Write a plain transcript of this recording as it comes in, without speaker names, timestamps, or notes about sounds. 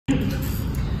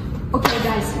Okay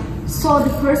guys, so the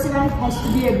first event has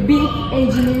to be a big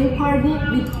engineering party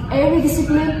with every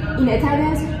discipline in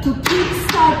attendance to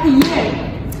kickstart the year.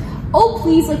 Oh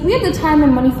please, like we have the time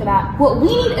and money for that. What we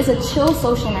need is a chill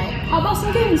social night. How about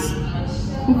some games?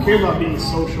 Who cares about being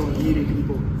social and meeting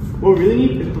people? What we really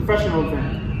need is a professional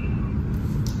event.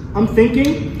 I'm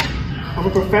thinking of a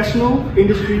professional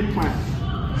industry plan.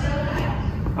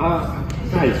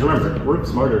 Guys, remember, work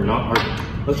smarter, not harder.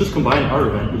 Let's just combine our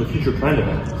event with a future planned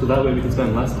event, so that way we can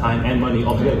spend less time and money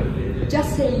altogether.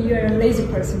 Just say you're a lazy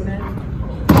person, man.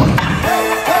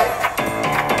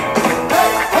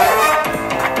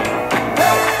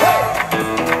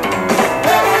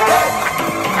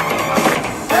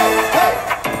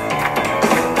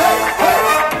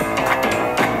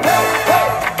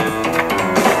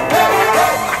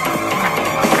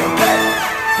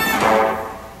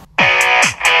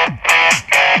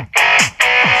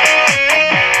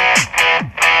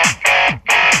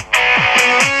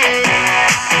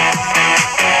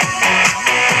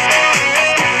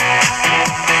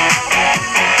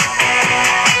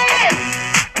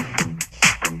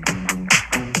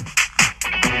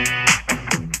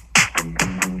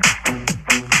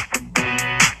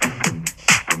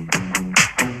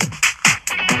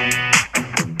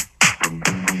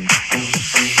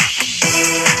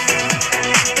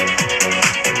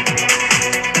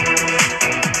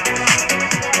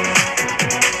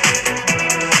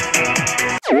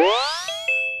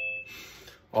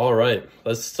 All right,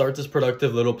 let's start this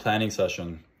productive little planning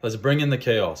session. Let's bring in the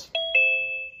chaos.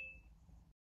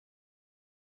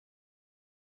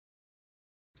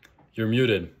 You're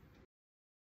muted.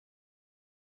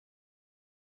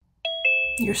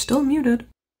 You're still muted.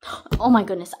 Oh my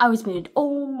goodness, I was muted.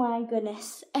 Oh my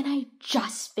goodness. And I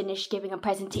just finished giving a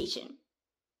presentation.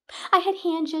 I had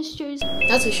hand gestures.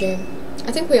 That's a shame.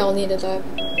 I think we all needed that.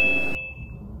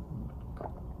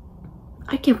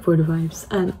 I give 4 vibes,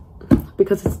 and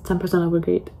because it's 10% of a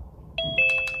grade.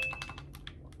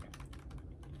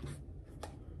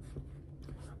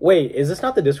 Wait, is this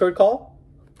not the Discord call?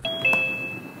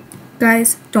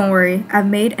 Guys, don't worry. I've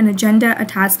made an agenda, a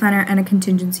task planner, and a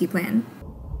contingency plan.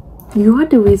 You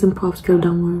had the reason prof skill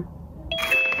downward.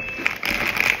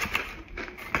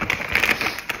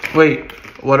 Wait,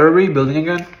 what are we building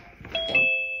again?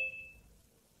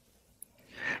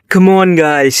 Come on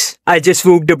guys, I just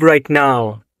woke up right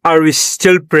now. Are we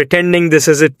still pretending this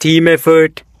is a team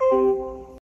effort?